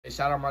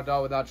shout out my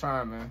dog without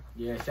trying, man.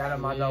 Yeah, shout out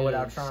my dog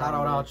without trying. Shout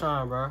out without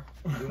trying, bro.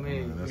 You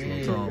mean? That's what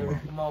I'm talking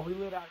about. Come on, we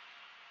lit out.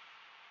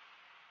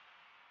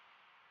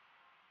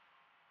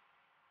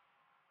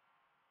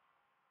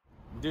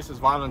 This is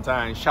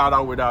Valentine. Shout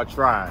out without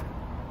trying.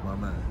 My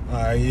man. All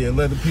right, yeah.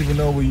 Let the people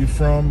know where you're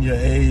from, your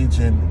age,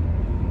 and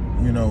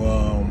your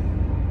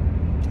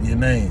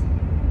name.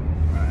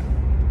 All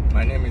right.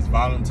 My name is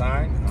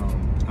Valentine.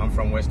 I'm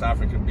from West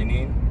Africa,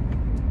 Benin.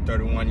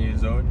 31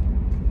 years old.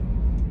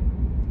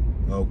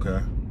 Okay.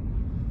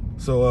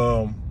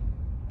 So,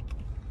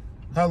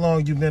 how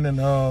long you been in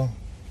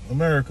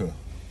America?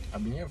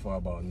 I've been here for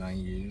about 9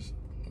 years.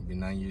 It'll be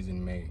 9 years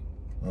in May.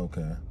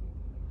 Okay.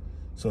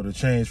 So the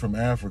change from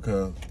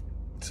Africa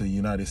to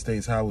United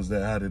States, how was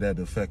that? How did that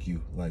affect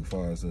you, like,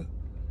 far as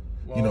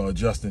trying to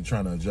adjust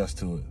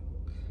to it?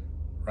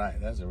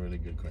 Right, that's a really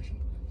good question.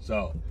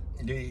 So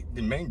the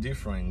main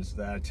difference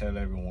that I tell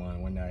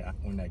everyone when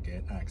I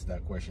get asked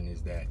that question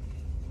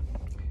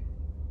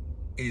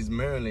is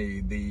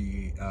merely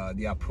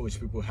the approach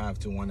people have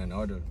to one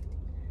another,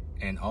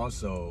 and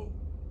also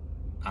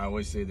I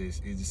always say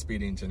this is the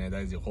speed internet.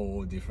 That is a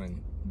whole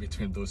different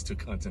between those two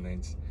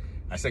continents.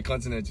 I say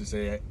continent to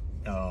say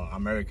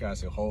America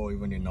as a whole,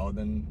 even in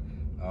northern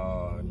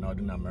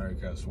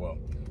America as well,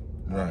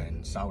 right,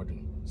 and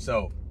southern.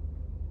 So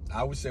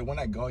I would say when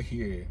I got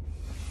here,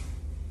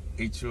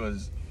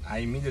 I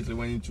immediately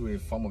went into a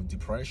form of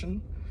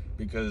depression,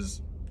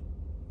 because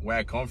where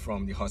I come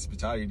from, the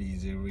hospitality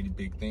is a really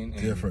big thing.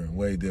 And different,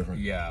 way different.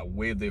 Yeah,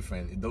 way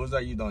different. Those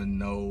that you don't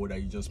know, that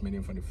you just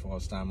meeting for the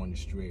first time on the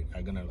street,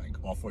 are gonna like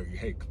offer you,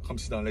 hey, come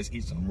sit down, let's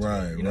eat something.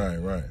 Right, you know?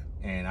 right.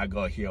 And I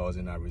got here, I was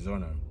in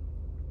Arizona.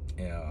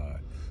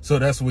 So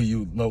that's where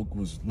you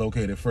was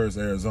located first,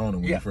 Arizona,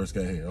 when you first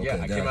got here. Okay,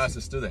 yeah, I came out as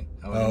a student.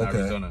 I was in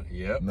Arizona.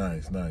 Yep.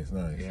 Nice.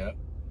 Yep.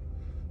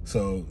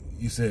 So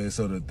you said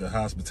the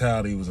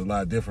hospitality was a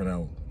lot different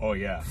out. Oh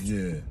yeah.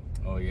 Yeah.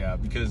 Oh yeah,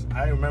 because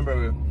I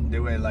remember they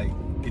were like,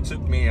 it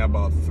took me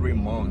about 3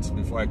 months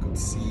before I could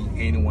see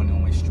anyone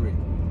on my street.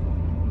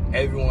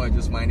 Everyone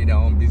just minded their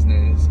own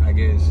business, I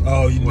guess.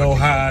 Oh, no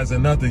highs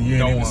and nothing. You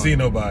didn't even see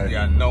nobody.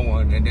 Yeah, no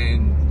one. And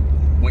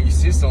then when you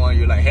see someone,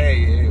 you're like,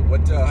 hey,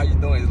 what? How you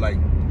doing? It's like,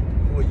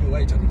 who are you? Why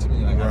are you talking to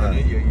me? Like, I don't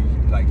know you.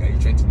 Like, are you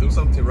trying to do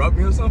something, rob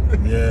me or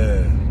something?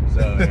 Yeah.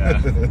 So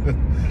yeah.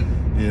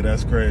 Yeah,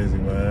 that's crazy,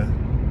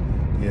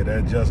 man. Yeah,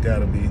 that just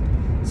gotta be.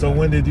 So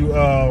when did you?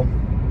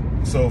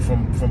 So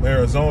from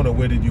Arizona,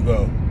 where did you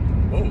go?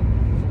 Oh,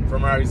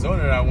 from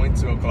Arizona, I went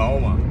to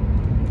Oklahoma.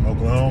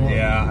 Oklahoma?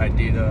 Yeah, I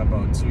did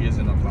about 2 years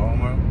in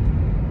Oklahoma.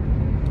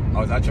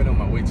 I was actually on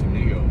my way to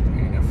New York,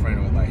 and a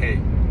friend was like, hey,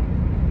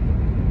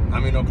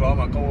 I'm in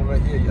Oklahoma, come over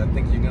here. I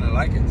think you're gonna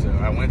like it. So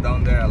I went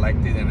down there, I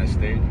liked it, and I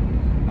stayed.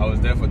 I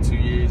was there for 2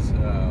 years.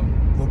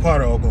 What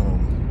part of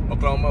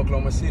Oklahoma?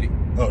 Oklahoma City.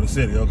 Oh, the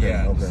city, okay.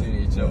 Yeah, okay. The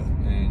city itself.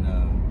 Yeah. And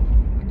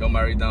I got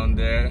married down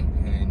there,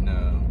 and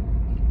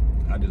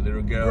had a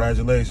little girl.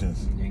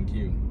 Congratulations. Thank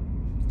you.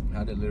 I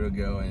had a little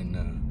girl and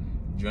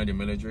joined the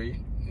military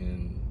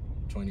in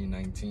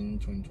 2019,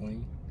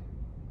 2020.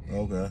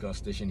 Okay. Got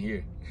stationed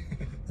here.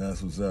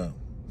 That's what's up.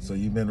 So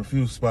you've been a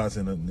few spots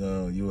in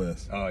the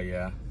U.S. Oh,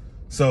 yeah.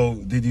 So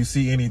did you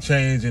see any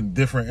change in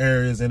different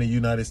areas in the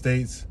United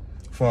States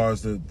as far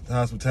as the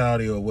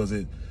hospitality, or was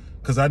it,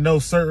 because I know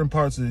certain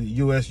parts of the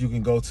U.S. you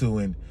can go to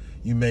and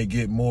you may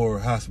get more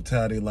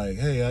hospitality, like,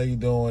 hey, how you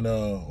doing?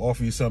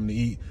 Offer you something to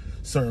eat.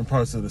 Certain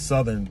parts of the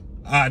Southern,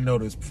 I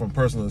noticed from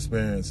personal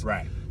experience,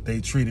 right,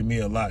 they treated me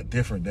a lot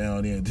different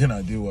down there than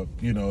I do up,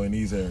 in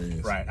these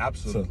areas. Right,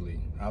 absolutely.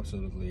 So,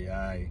 absolutely.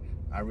 I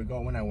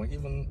recall when I went,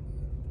 even,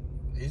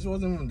 it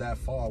wasn't even that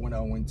far when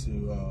I went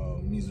to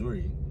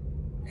Missouri,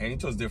 and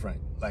it was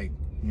different. Like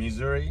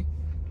Missouri,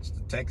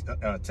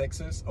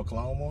 Texas,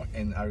 Oklahoma,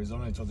 and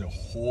Arizona, it was a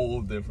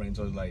whole different.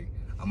 It was like,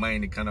 am I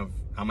in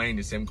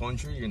the same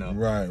country,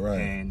 Right.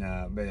 And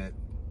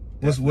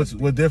but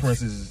what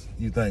differences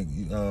you think?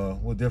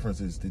 What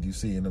differences did you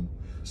see in them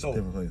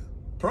different places?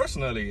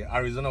 Personally,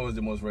 Arizona was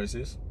the most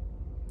racist.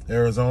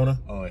 Arizona?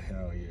 Oh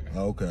hell yeah.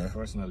 Okay.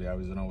 Personally,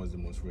 Arizona was the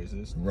most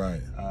racist.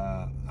 Right.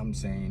 I'm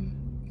saying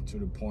to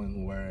the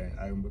point where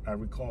I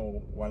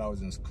recall while I was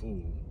in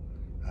school,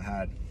 I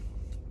had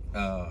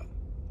a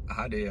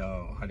how do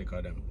you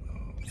call them,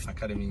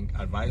 academic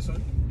advisor,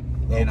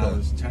 and I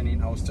was telling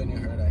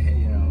her that,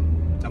 hey,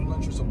 I'm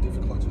going through some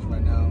difficulties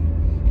right now.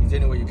 Is there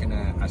any way you can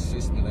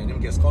assist me, like, let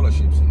me get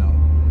scholarships,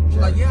 She's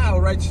like, yeah, I'll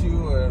write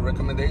you a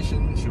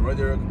recommendation. She wrote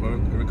the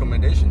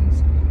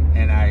recommendations,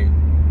 and I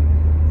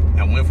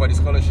went for the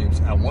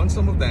scholarships. I won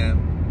some of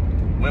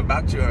them, went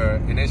back to her,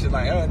 and then she's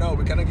like, oh no,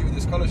 we cannot give you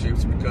the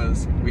scholarships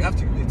because we have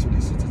to give it to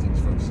the citizens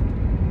first.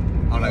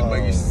 I'm like,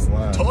 but you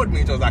told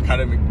me it was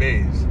academic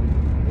based,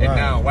 and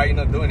now why are you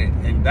not doing it?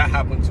 And that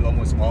happened to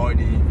almost all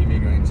the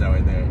immigrants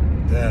out there.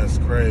 That's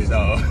crazy.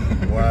 So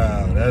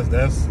wow,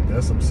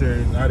 that's some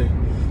serious.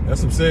 That's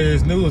some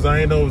serious news. I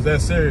didn't know it was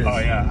that serious. Oh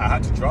yeah, I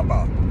had to drop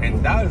out,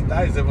 and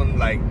that is even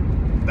like,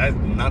 that's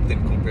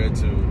nothing compared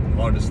to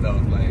all the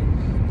stuff. Like,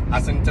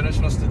 as an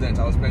international student,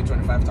 I was paying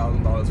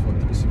 $25,000 for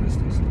 3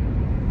 semesters.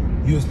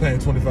 You was paying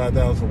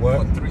 $25,000 for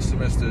what? For 3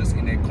 semesters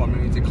in a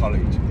community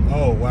college.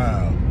 Oh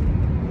wow,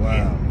 wow.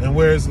 Yeah. And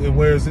where is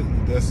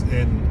it? That's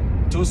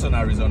in Tucson,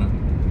 Arizona.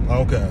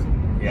 Okay.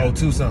 Yeah. Oh,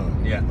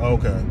 Tucson. Yeah.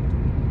 Okay.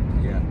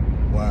 Yeah.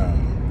 Wow.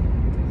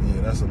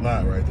 Yeah, that's a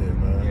lot right there,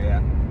 man.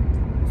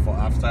 Yeah. For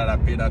after I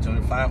paid that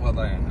 25, I was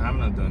like, I'm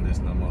not doing this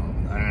no more.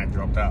 And I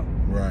dropped out.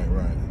 Right.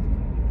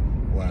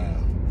 Wow.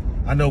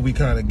 I know we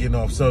kind of getting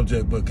off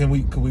subject, but can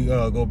we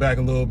go back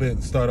a little bit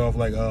and start off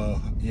like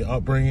your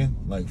upbringing,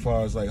 like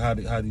far as like how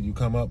did you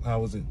come up?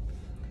 How was it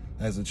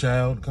as a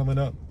child coming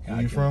up?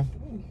 Where you from?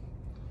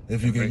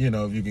 If you can,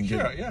 if you can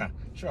Sure, get. yeah,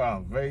 sure.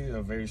 A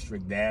very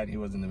strict dad. He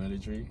was in the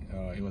military.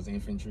 He was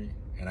infantry,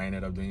 and I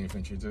ended up doing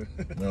infantry too.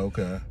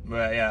 Okay.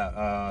 But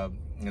yeah,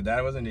 my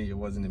dad was in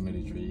the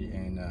military,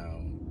 and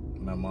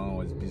my mom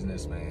was a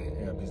business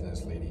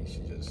lady. She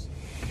just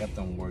kept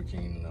on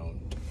working,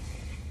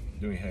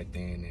 doing her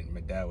thing, and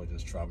my dad was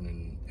just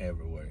traveling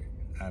everywhere.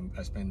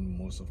 I spent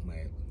most of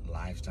my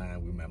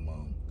lifetime with my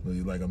mom. Well,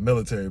 you're like a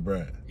military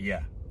brat.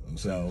 Yeah.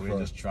 So we were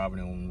just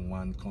traveling from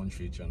one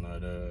country to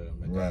another.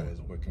 My dad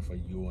was working for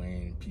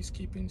UN,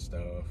 peacekeeping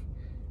stuff.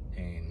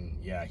 And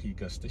yeah, he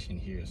got stationed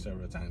here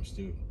several times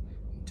too.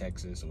 In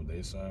Texas,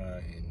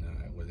 Odessa, and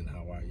was in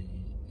Hawaii.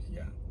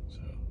 Yeah,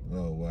 so.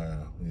 Oh,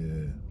 wow.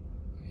 Yeah.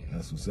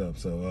 That's what's up.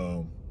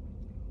 So,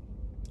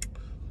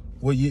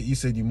 well, you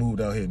said you moved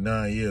out here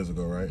 9 years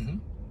ago, right?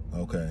 Mm-hmm.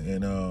 Okay.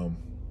 And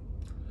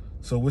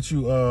so what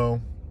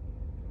you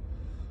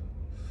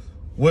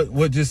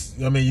what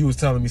just, I mean, you was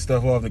telling me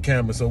stuff off the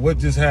camera. So what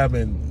just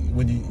happened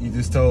when you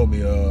just told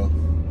me?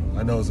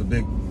 I know it's a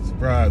big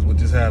surprise. What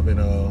just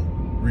happened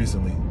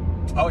recently?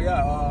 Oh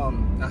yeah,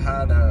 I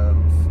had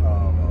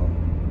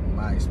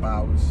my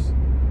spouse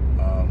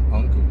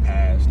uncle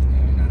passed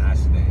in an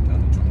accident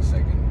on the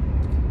 22nd.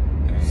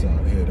 Sorry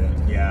to hear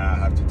that. Yeah, I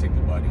have to take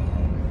the body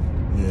home.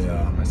 Yeah. So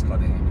I'm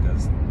escorting him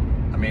because,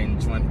 I mean,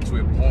 to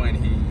a point,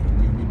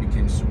 we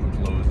became super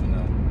close,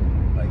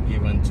 like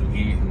even to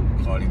eat, he would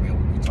be calling me and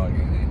we'd be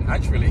talking.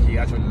 And he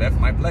actually left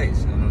my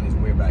place, and on his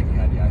way back, he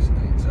had the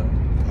accident. So.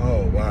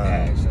 Oh wow.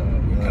 Yeah, so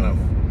it kind of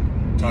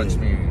touched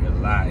me a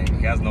lot, and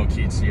he has no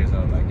kids here, so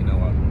I was like, you know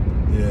what?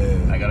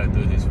 Yeah. I gotta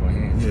do this for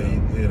him.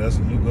 Yeah, that's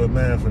you a good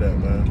man for that,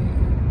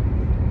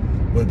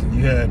 man. But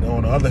you had,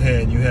 on the other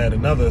hand, you had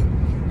another.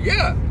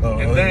 Yeah,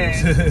 and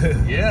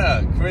then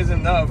yeah, crazy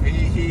enough,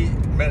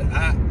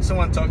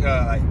 someone talked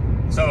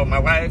so my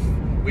wife,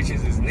 which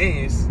is his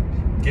niece,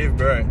 gave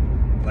birth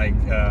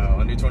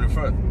on the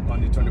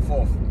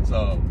 24th.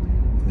 So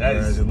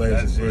that's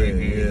very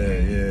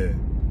good. Yeah.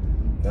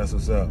 That's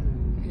what's up.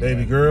 Yeah.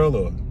 Baby girl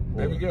or?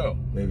 Baby girl.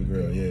 Baby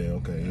girl. Yeah.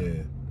 Okay.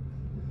 Yeah.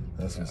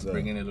 That's what's up.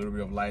 Bringing a little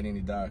bit of light in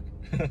the dark.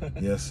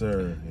 Yes,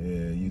 sir.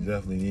 Yeah, you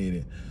definitely need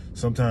it.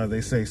 Sometimes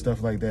they say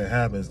stuff like that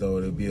happens though.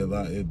 It'd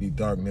be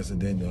darkness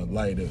and then the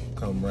light will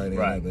come right in.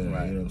 Right. You know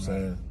what I'm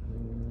saying?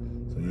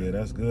 So yeah,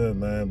 that's good,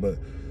 man. But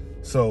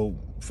so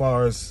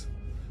far as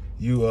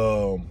you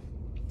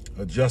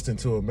adjusting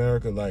to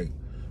America, like,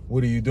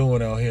 what are you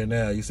doing out here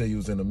now? You said you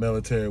was in the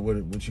military.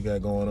 What you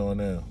got going on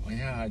now? Well,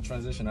 yeah, I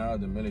transitioned out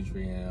of the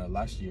military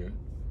last year.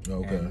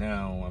 Okay. And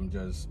now I'm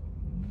just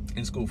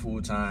in school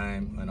full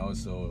time and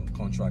also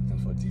contracting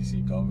for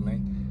DC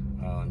government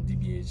on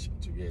DBH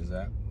to be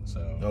exact. So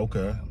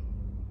okay.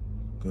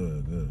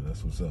 Good.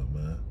 That's what's up,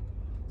 man.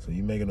 So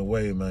you making the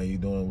way, man. You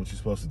doing what you're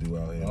supposed to do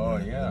out here. Oh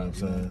man. yeah. You know what I'm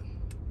saying?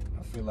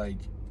 I feel like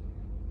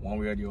one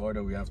way or the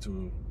other we have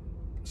to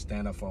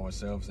stand up for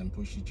ourselves and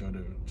push each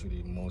other to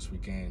the most we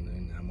can,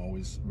 and I'm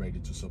always ready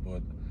to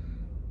support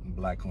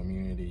Black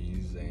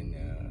communities and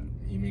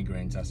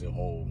immigrants as a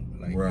whole,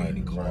 like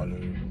any color.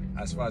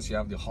 As far as you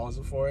have the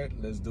hustle for it,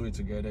 let's do it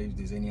together. If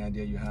there's any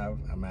idea you have,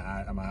 I might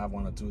have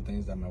one or two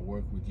things that might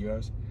work with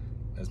yours.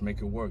 Let's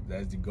make it work.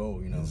 That's the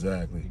goal,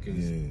 Exactly.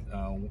 Because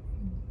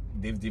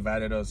they've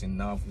divided us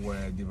enough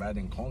where divide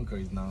and conquer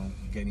is now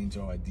getting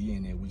into our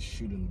DNA, which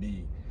shouldn't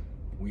be.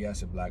 We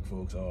as a Black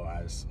folks, or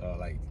as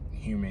like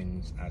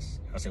humans as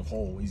a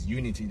whole, is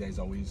unity. That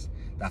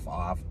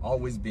have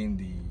always been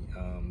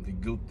the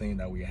good thing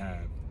that we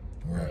have.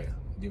 Right.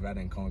 Divide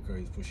and conquer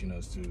is pushing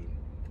us to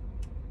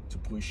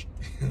push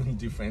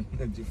different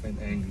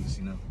angles,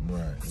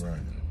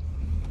 Right.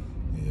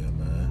 Yeah,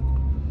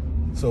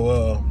 man.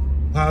 So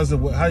how's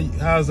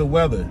the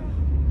weather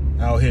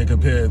out here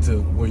compared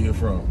to where you're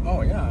from?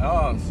 Oh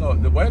yeah. So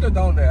the weather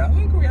down there, I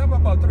think we have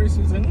about 3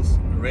 seasons: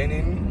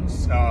 raining,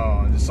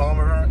 the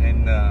summer,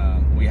 and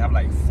we have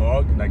like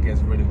fog that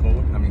gets really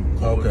cold. I mean,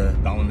 cold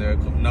down there,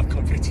 not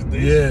compared to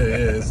this.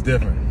 Yeah, it's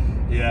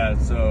different. Yeah.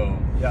 So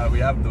yeah, we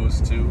have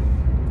those two.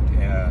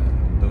 Yeah,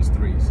 those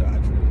three. So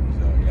actually,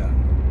 yeah.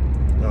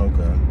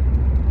 Okay.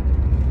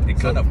 The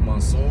kind of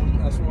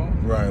monsoon as well.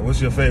 Right. What's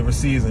your favorite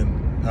season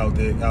out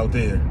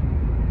there?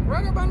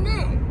 Right about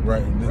now.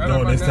 Right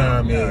during this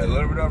time, yeah. A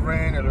little bit of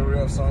rain, a little bit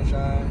of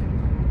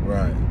sunshine.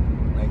 Right.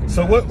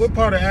 So what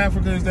part of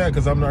Africa is that?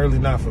 Because I'm really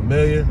not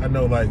familiar. I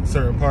know like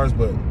certain parts,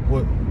 but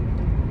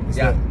what's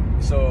that?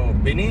 So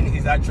Benin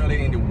is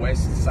actually in the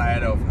west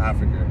side of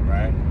Africa,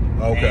 right?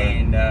 Okay.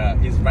 And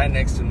it's right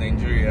next to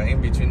Nigeria, in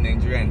between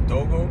Nigeria and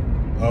Togo.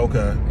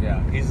 Okay.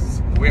 Yeah,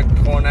 we're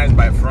colonized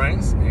by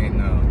France,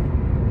 and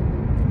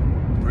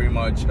pretty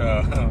much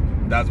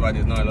that's why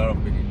there's not a lot of